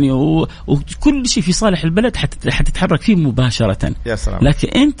يعني وكل شيء في صالح البلد حتتحرك فيه مباشرة. يا سلام. لكن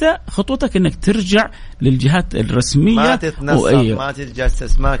أنت خطوتك إنك ترجع للجهات الرسمية، ما تتنصف، ما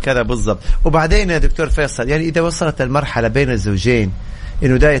تتجسس، ما كذا. بالضبط. وبعدين يا دكتور فيصل، يعني إذا وصلت المرحلة بين الزوجين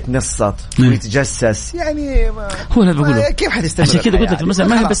إنه دا يتنصت ويتجسس، يعني هو اللي بقوله كيف حتستمر؟ عشان كده قلت لك المسألة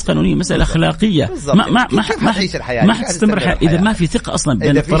ما هي بس قانونية، مسألة أخلاقية. ما حتعيش الحياة، ما حتستمر إذا ما في ثقة أصلا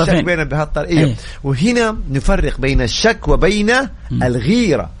بين الطرفين. شك بين بهالطريقة. وهنا نفرق بين الشك وبين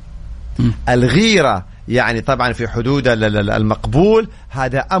الغيرة. الغيرة يعني طبعا في حدود المقبول،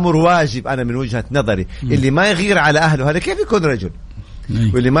 هذا أمر واجب أنا من وجهة نظري. اللي ما يغير على أهله هذا كيف يكون رجل؟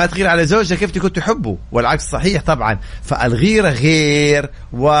 واللي ما تغير على زوجها كيف تكون تحبه؟ والعكس صحيح طبعا. فالغيرة غير،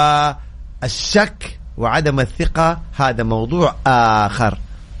 والشك وعدم الثقة هذا موضوع آخر.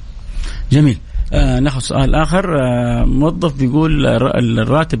 جميل. ناخذ سؤال آخر. موظف بيقول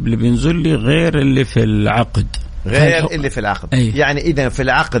الراتب اللي بينزل لي غير اللي في العقد. غير اللي في العقد. يعني إذا في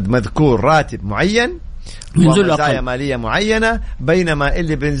العقد مذكور راتب معين ومزايا مالية معينة، بينما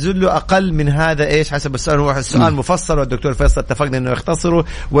اللي بينزل له أقل من هذا. إيش حسب السؤال؟ هو السؤال مفصل والدكتور فيصل اتفقنا إنه يختصره،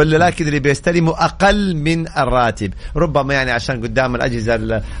 ولا لكن اللي بيستلمه أقل من الراتب، ربما يعني عشان قدام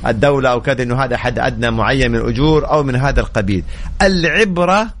الأجهزة الدولة أو كذا إنه هذا حد أدنى معين من الأجور أو من هذا القبيل.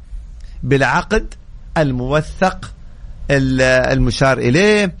 العبرة بالعقد الموثق المشار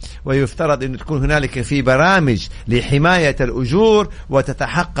إليه، ويفترض أن تكون هنالك في برامج لحماية الأجور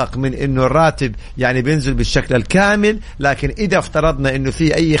وتتحقق من أنه الراتب يعني بينزل بالشكل الكامل. لكن إذا افترضنا أنه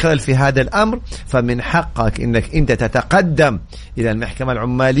في أي خلل في هذا الأمر، فمن حقك أنك أنت تتقدم إلى المحكمة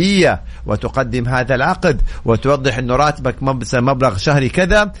العمالية وتقدم هذا العقد وتوضح أنه راتبك مبلغ شهري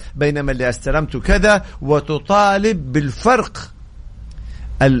كذا بينما اللي استلمته كذا، وتطالب بالفرق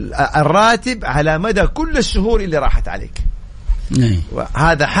الراتب على مدى كل الشهور اللي راحت عليك.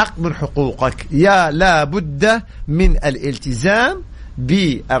 هذا حق من حقوقك. يا لا بد من الالتزام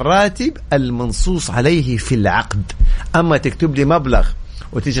بالراتب المنصوص عليه في العقد. أما تكتب لي مبلغ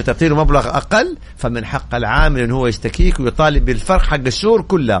وتيجي تعطيله مبلغ أقل، فمن حق العامل أنه هو يشتكيك ويطالب بالفرق حق الشهور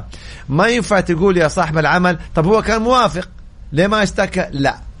كلها. ما ينفع تقول يا صاحب العمل طب هو كان موافق ليه ما اشتكى؟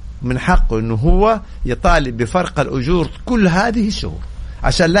 لا، من حقه أنه هو يطالب بفرق الأجور كل هذه الشهور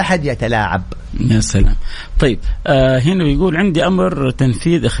عشان لا حد يتلاعب. يا سلام. طيب هنا بيقول عندي أمر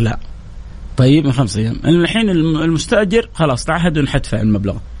تنفيذ إخلاء. طيب من 5 أيام الحين المستأجر خلاص تعهد أن حدفع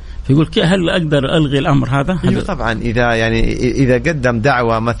المبلغ، فيقول هل أقدر ألغي الأمر هذا؟ طبعا إذا قدم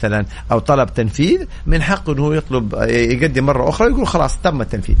دعوة مثلا أو طلب تنفيذ، من حقه أنه يقدم مرة أخرى يقول خلاص تم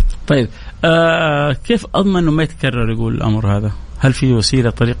التنفيذ. طيب كيف أضمن أنه ما يتكرر يقول الأمر هذا؟ هل في وسيلة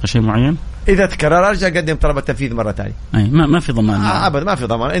طريقة شيء معين؟ إذا تكرر أرجع قدم طلب التنفيذ مرة ثانية. ما في ضمان. أبدا ما في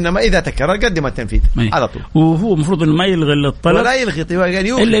ضمان، إنما إذا تكرر قدم التنفيذ على طول. وهو المفروض إنه ما يلغي الطلب ولا يلغي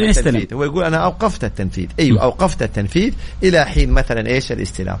إلا يستلم. هو يقول أنا أوقفت التنفيذ. أيوة أوقفت التنفيذ إلى حين مثلا إيش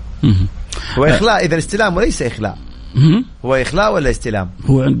الاستلام. هو إخلاء. إذا الاستلام وليس إخلاء. هو إخلاء ولا استلام؟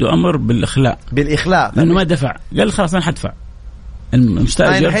 هو عنده أمر بالإخلاء. بالإخلاء لأنه ما دفع، قال خلاص أنا حدفع.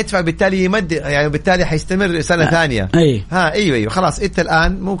 المستاجر حيدفع، بالتالي يمد يعني بالتالي حيستمر سنة ثانية. ايوه خلاص انت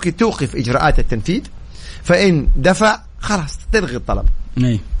الآن ممكن توقف إجراءات التنفيذ، فإن دفع خلاص تلغي الطلب.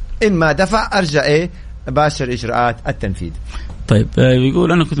 إن ما دفع أرجع باشر إجراءات التنفيذ. طيب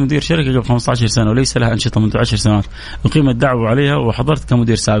يقول أنا كنت مدير شركة قبل 15 سنة وليس لها أنشطة منذ 10 سنوات، أقيم الدعوة عليها وحضرت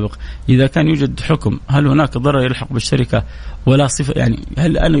كمدير سابق. إذا كان يوجد حكم هل هناك ضرر يلحق بالشركة ولا صفة؟ يعني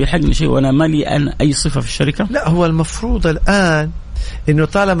هل أنا يلحقني شيء وأنا ما لي أنا أي صفة في الشركة؟ لا، هو المفروض الآن إنه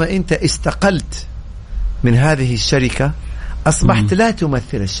طالما أنت استقلت من هذه الشركة أصبحت لا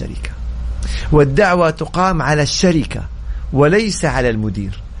تمثل الشركة، والدعوة تقام على الشركة وليس على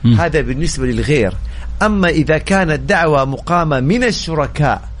المدير. هذا بالنسبة للغير. أما إذا كانت دعوة مقامة من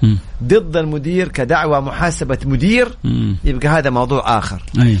الشركاء ضد المدير كدعوة محاسبة مدير، يبقى هذا موضوع آخر.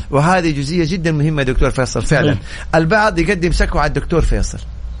 وهذه جزئية جدا مهمة دكتور فيصل. فعلا البعض يقدم شكوى على الدكتور فيصل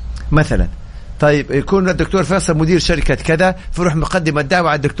مثلا، طيب يكون الدكتور فيصل مدير شركة كذا، فروح مقدم الدعوة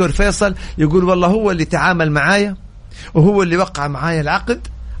على الدكتور فيصل، يقول والله هو اللي تعامل معايا وهو اللي وقع معايا العقد،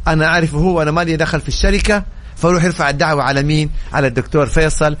 أنا أعرفه هو، أنا مالي دخل في الشركة، فروح يرفع الدعوة على مين؟ على الدكتور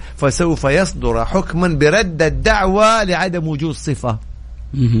فيصل، فسوف يصدر حكما برد الدعوة لعدم وجود صفة.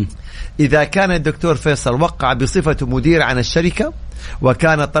 إذا كان الدكتور فيصل وقع بصفة مدير عن الشركة،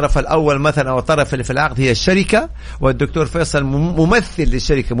 وكان الطرف الأول مثلا أو الطرف اللي في العقد هي الشركة، والدكتور فيصل ممثل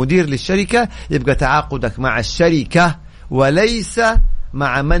للشركة مدير للشركة، يبقى تعاقدك مع الشركة وليس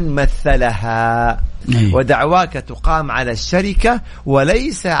مع من مثلها. ودعواك تقام على الشركة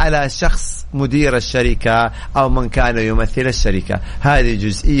وليس على شخص مدير الشركة أو من كان يمثل الشركة. هذه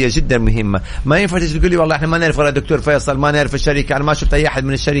جزئية جدا مهمة. ما ينفع تقول لي والله احنا ما نعرف ولا دكتور فيصل، ما نعرف الشركة، أنا ما شفت أي أحد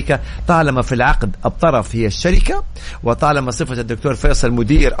من الشركة. طالما في العقد الطرف هي الشركة، وطالما صفة الدكتور فيصل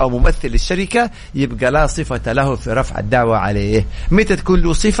مدير أو ممثل للشركة، يبقى لا صفة له في رفع الدعوة عليه. متى تكون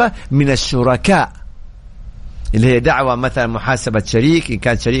له صفة؟ من الشركاء، اللي هي دعوة مثلا محاسبة شريك إن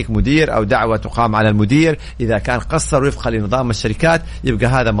كان شريك مدير، أو دعوة تقام على المدير إذا كان قصر وفقا لنظام الشركات، يبقى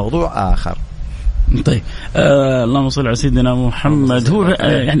هذا موضوع آخر. طيب اللهم صل على سيدنا محمد. هو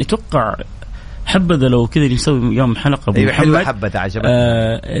يعني توقع حبذا لو كذا نسوي يوم حلقة أبو محمد. حبذا عجبتني.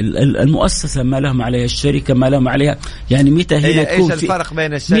 المؤسسة ما لهم عليها، الشركة ما لهم عليها، يعني متى هنا تكون إيش الفرق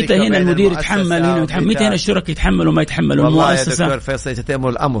بين الشركة؟ متى هنا المدير يتحمل، هنا متى هنا الشركة يتحملوا ما يتحملوا المؤسسة؟ والله يا دكتور فيصل تأمر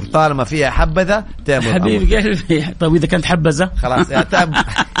الأمر، طالما فيها حبذا تأمر حبيبي الأمر. طيب إذا كانت حبذا خلاص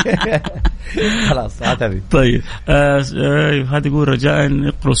خلاص عتبي. طيب هذا يقول رجاء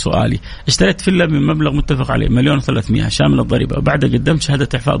اقرأ سؤالي. اشتريت فيلا من مبلغ متفق عليه 1,300,000 شامل الضريبة، بعد قدمت شهادة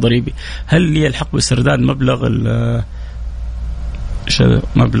إعفاء ضريبي، هل لي الحق باسترداد مبلغ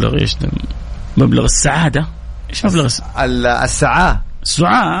مبلغ السعادة؟ ايش مبلغ السعاة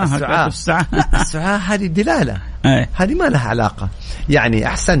هذه الدلالة، هذه ما لها علاقة. يعني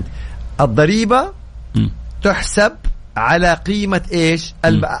أحسنت، الضريبة تحسب على قيمة إيش؟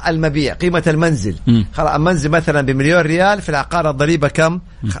 المبيع، قيمة المنزل. خلاص المنزل مثلا ب1,000,000 ريال، في العقار الضريبة كم؟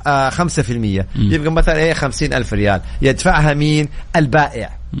 5%. يبقى مثلا 50,000 ريال يدفعها مين؟ البائع.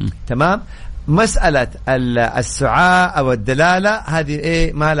 تمام. مسألة السعاة أو الدلالة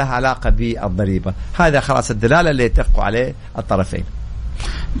هذه ما لها علاقة بالضريبة، هذا خلاص الدلالة اللي يتفقوا عليه الطرفين.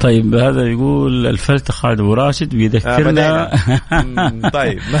 طيب هذا يقول الفلتة خالد أبو راشد بيذكرنا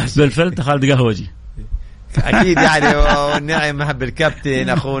طيب بالفلتة خالد قهوجي أكيد يعني، والنعم محب الكابتن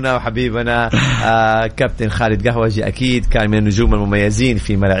أخونا وحبيبنا كابتن خالد قهوجي، أكيد كان من النجوم المميزين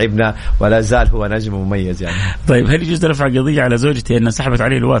في ملاعبنا ولا زال هو نجم مميز يعني. طيب هل يجوز رفع قضية على زوجتي أن سحبت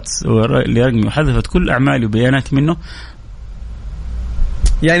عليه الواتس لرقمي وحذفت كل أعمالي وبياناتي منه؟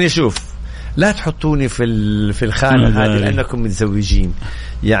 يعني شوف، لا تحطوني في الخانة هذه لأنكم متزوجين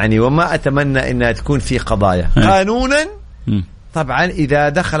يعني، وما أتمنى أنها تكون في قضايا قانونا. طبعا إذا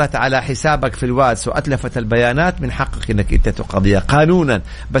دخلت على حسابك في الواتس وأتلفت البيانات من حقك أنك أنت تقضيها قانونا،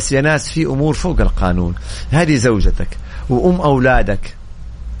 بس يا ناس في أمور فوق القانون. هذه زوجتك وأم أولادك،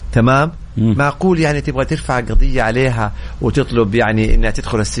 تمام؟ معقول يعني تبغى ترفع قضية عليها وتطلب يعني أنها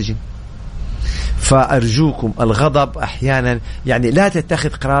تدخل السجن؟ فأرجوكم الغضب أحيانا يعني لا تتخذ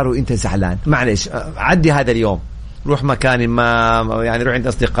قرار وإنت زعلان. معلش عدي هذا اليوم، روح مكان ما يعني، روح عند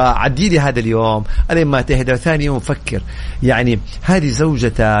أصدقاء، عدي لي هذا اليوم ألين ما تهدى، ثاني يوم فكر. يعني هذه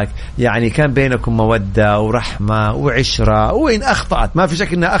زوجتك، يعني كان بينكم مودة ورحمة وعشرة، وإن أخطأت ما في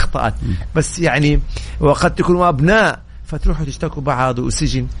شك إنها أخطأت، بس يعني وقد تكونوا أبناء فتروحوا تشتكوا بعض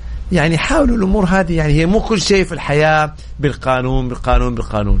وسجن. يعني حاولوا الأمور هذه، يعني هي مو كل شيء في الحياة بالقانون.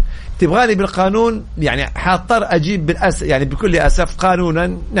 تبغاني بالقانون يعني حاضطر أجيب يعني بكل أسف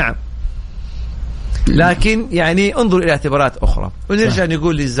قانونا، نعم. لكن يعني انظر إلى اعتبارات أخرى. ونرجع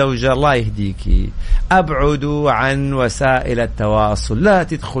نقول للزوجة الله يهديكي أبعدوا عن وسائل التواصل، لا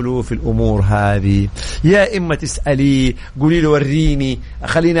تدخلوا في الأمور هذه. يا إما تسألي قولي له وريني،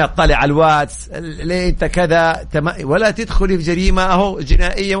 خليني أطلع على الواتس، ليه أنت كذا، ولا تدخلي في جريمة أهو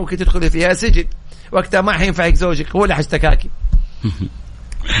جنائية ممكن تدخلي فيها سجن، وقتها ما حينفعك زوجك، هو اللي حاشتكاكي.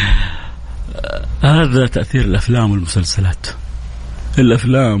 هذا تأثير الأفلام والمسلسلات.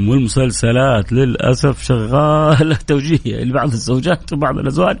 الأفلام والمسلسلات للأسف شغالة توجيهية لبعض الزوجات وبعض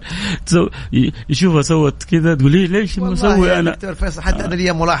الأزواج، يشوفها سوت كذا تقول لي ليش ما أسوي أنا. دكتور فيصل حتى أنا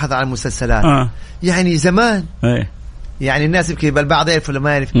لي ملاحظة على المسلسلات يعني زمان يعني الناس يمكن البعض يعرف ولا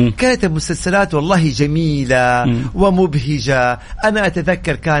ما يعرف، كانت المسلسلات والله جميلة ومبهجة. أنا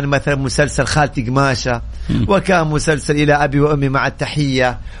أتذكر كان مثلا مسلسل خالتي قماشة، وكان مسلسل إلى أبي وأمي مع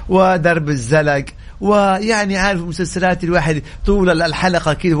التحية، ودرب الزلق، ويعني عارف مسلسلات الواحد طول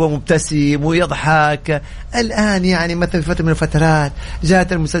الحلقة كده هو مبتسم ويضحك. الآن يعني مثلا فترة من الفترات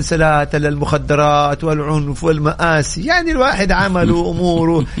جاءت المسلسلات المخدرات والعنف والمآسي، يعني الواحد عمله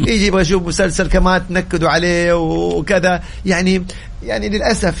أموره يجي يبغى يشوف مسلسل كمان تنكدوا عليه وكذا. يعني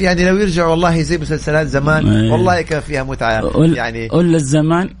للأسف يعني لو يرجع والله زي مسلسلات زمان والله كان فيها متعة. يعني قول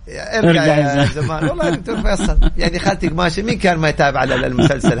الزمان ارجع يا زمان. والله دكتور فيصل يعني خالتي قماشة مين كان ما يتابع على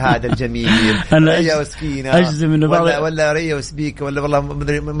المسلسل هذا الجميل؟ ريا وسكينة أجزم إنه ولا ريا وسبيك ولا والله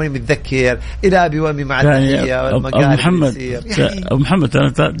ما متذكر، إلى أبي وأمي مع التحية والمقال. أبو محمد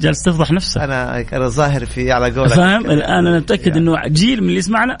أنت جالس تفضح نفسك. أنا ظاهر في على قولك فاهم. الآن أنا متأكد إنه جيل من اللي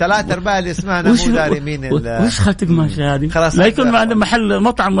يسمعنا 3/4 اللي يسمعنا مو داري مين. وش خالتي قماشة هذه؟ خلاص لا يكون معنا محل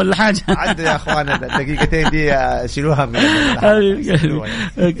مطعم ولا حاجة. عدوا يا أخوانا دقيقتين دي شيلوها من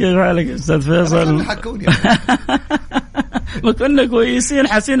كيف حالك أستاذ فيصل؟ ما كنا كويسين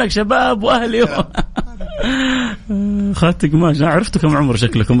حاسينك شباب وأهلي. خالتي قماش عرفتوا كم عمر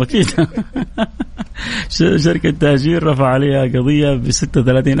شكلكم أكيد. شركة تأجير رفع عليها قضية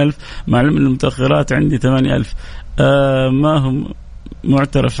ب36,000 مع علم المتأخرات عندي 8,000. ما هم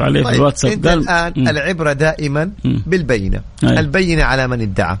معترف عليه في الواتساب. الآن العبرة دائما بالبينة. البينة على من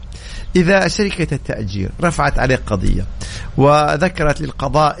ادعى. إذا شركة التأجير رفعت عليك قضية وذكرت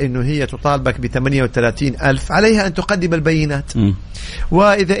للقضاء أنه هي تطالبك ب38,000 عليها أن تقدم البينات.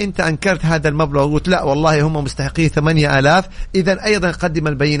 وإذا أنت أنكرت هذا المبلغ وقلت لا والله هم مستحقين 8,000، إذا أيضا قدم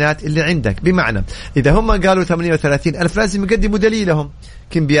البينات اللي عندك. بمعنى إذا هم قالوا 38,000 لازم يقدموا دليلهم،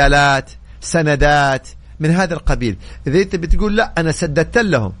 كمبيالات، سندات من هذا القبيل. إذا أنت بتقول لا أنا سددت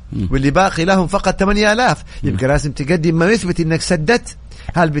لهم واللي باقي لهم فقط 8,000، يبقى لازم تقدم ما يثبت أنك سددت.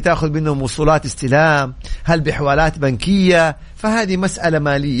 هل بتاخذ منهم وصولات استلام؟ هل بحوالات بنكية؟ فهذه مسألة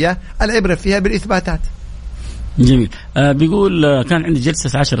مالية العبرة فيها بالإثباتات. جميل. بيقول كان عندي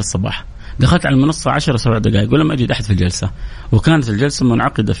جلسة 10 الصباح، دخلت على المنصة 10 دقائق ولم أجد أحد في الجلسة، وكانت الجلسة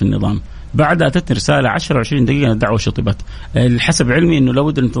منعقدة في النظام. بعدها أتتني رسالة 10-20 دقيقة الدعوة شطبت. حسب علمي أنه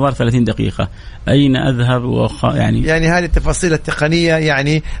لابد الانتظار 30 دقيقة. أين أذهب يعني هذه التفاصيل التقنية.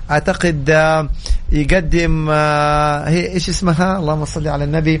 يعني أعتقد يقدم هي إيش اسمها، اللهم صل على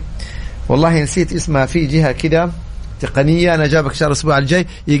النبي، والله نسيت اسمها، في جهة كده تقنية أنا جابك شهر الأسبوع الجاي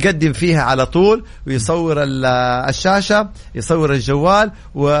يقدم فيها على طول ويصور الشاشة، يصور الجوال،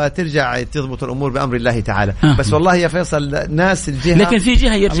 وترجع تضبط الأمور بأمر الله تعالى. بس والله يا فيصل ناس الجهة، لكن في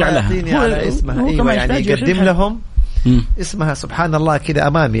جهة يرجع لها على اسمها. أيوة يعني يقدم لهم اسمها سبحان الله كده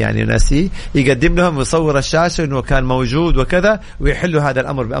أمامي يعني ناسي، يقدم لهم ويصور الشاشة إنه كان موجود وكذا، ويحلوا هذا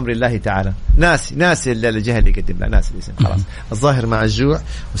الأمر بأمر الله تعالى. ناسي الجهة اللي يقدم لها، ناسي الاسم. خلاص الظاهر مع الجوع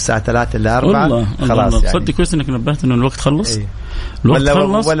والساعة 3 إلى 4 خلاص. يعني صدق كويس إنك نبهت إنه الوقت خلص.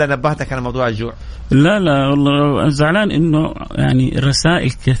 ولا نبهتك على موضوع الجوع؟ لا والله زعلان إنه يعني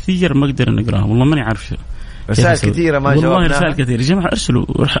الرسائل كثير ما أقدر نقراها، والله ماني عارف. رسائل كثيرة ما جاوبناها. والله رسائل كثيرة يا جماعة ارسلوا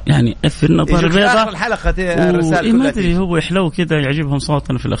يعني في النظارة البيضاء الحلقة الرسائل ما أدري هو يحلو كذا يعجبهم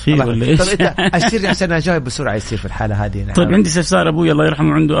صوتنا في الأخير ولا إيش. طيب أشير عشان أجاوب بسرعة يصير في الحالة هذه. طيب عندي استفسار. أبوي الله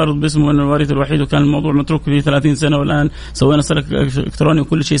يرحمه عنده أرض باسمه وأنا الوارث الوحيد، وكان الموضوع متروك فيه 30 سنة، والآن سوينا سلك إلكتروني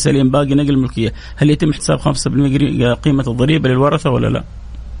وكل شيء سليم، باقي نقل الملكية. هل يتم حساب 5% قيمة الضريبة للورثة ولا لا؟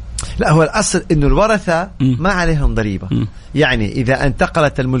 لا، هو الأصل إنه الورثة ما عليهم ضريبة. يعني إذا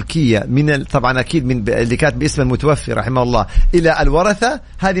انتقلت الملكية من طبعا أكيد من اللي كانت باسم المتوفي رحمه الله إلى الورثة،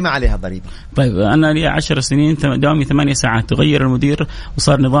 هذه ما عليها ضريبة. طيب أنا لي 10 سنين دوامي 8 ساعات، تغير المدير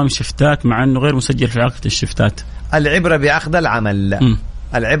وصار نظام شفتات مع أنه غير مسجل في عقد الشفتات. العبرة بعقد العمل.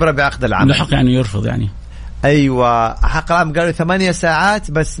 العبرة بعقد العمل. الحق يعني يرفض يعني. أيوة حق العمل قالوا 8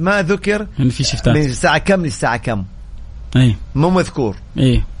 ساعات بس ما ذكر إن في شفتات من الساعة كم للساعة كم. مو مذكور.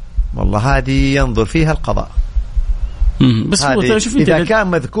 والله هذه ينظر فيها القضاء. بس إذا كان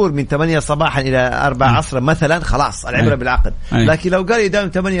مذكور من 8 صباحا إلى 4 عصرا مثلا خلاص العبرة بالعقد. لكن لو قال يداوم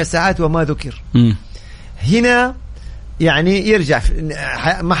 8 ساعات وما ذكر هنا يعني يرجع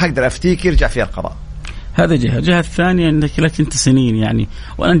ما حقدر أفتيك، يرجع فيها القضاء. هذا جهة الثانية أنك لك أنت سنين يعني،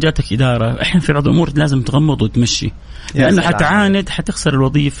 والآن جاتك إدارة، إحنا في بعض الأمور لازم تغمض وتمشي، لأنه حتعاند، حتخسر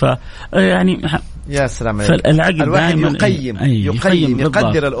الوظيفة يعني. يا سلام. فالعقل الواحد يقيم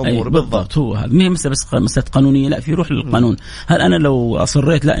يقدر الأمور. بالضبط. هو هذا مش مسألة قانونية، لا، في روح للقانون. هل أنا لو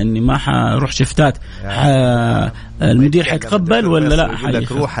أصريت لا إني ما حروح شفتات المدير حيتقبل ولا لا؟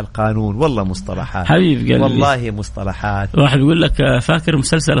 حيقول روح القانون. والله مصطلحات حبيب قلبي، والله مصطلحات. واحد يقول لك فاكر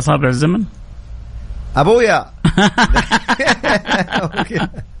مسلسل أصابع الزمن؟ أبويا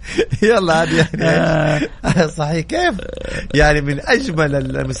يلا هذه يعني صحيح. كيف يعني من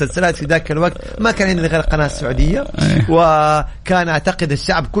أجمل المسلسلات في ذاك الوقت. ما كان عندنا غير القناة السعودية، وكان أعتقد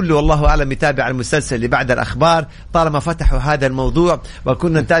الشعب كله والله أعلم يتابع المسلسل اللي بعد الأخبار طالما فتحوا هذا الموضوع.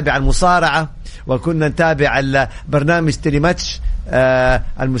 وكنا نتابع المصارعة، وكنا نتابع البرنامج تيليماتش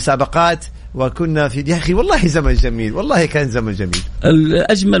المسابقات، وكنا في دي. أخي والله زمن جميل، والله كان زمن جميل.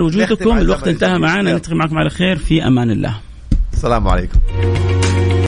 الأجمل وجودكم. الوقت انتهى معنا، نلتقي معكم على خير، في أمان الله. السلام عليكم.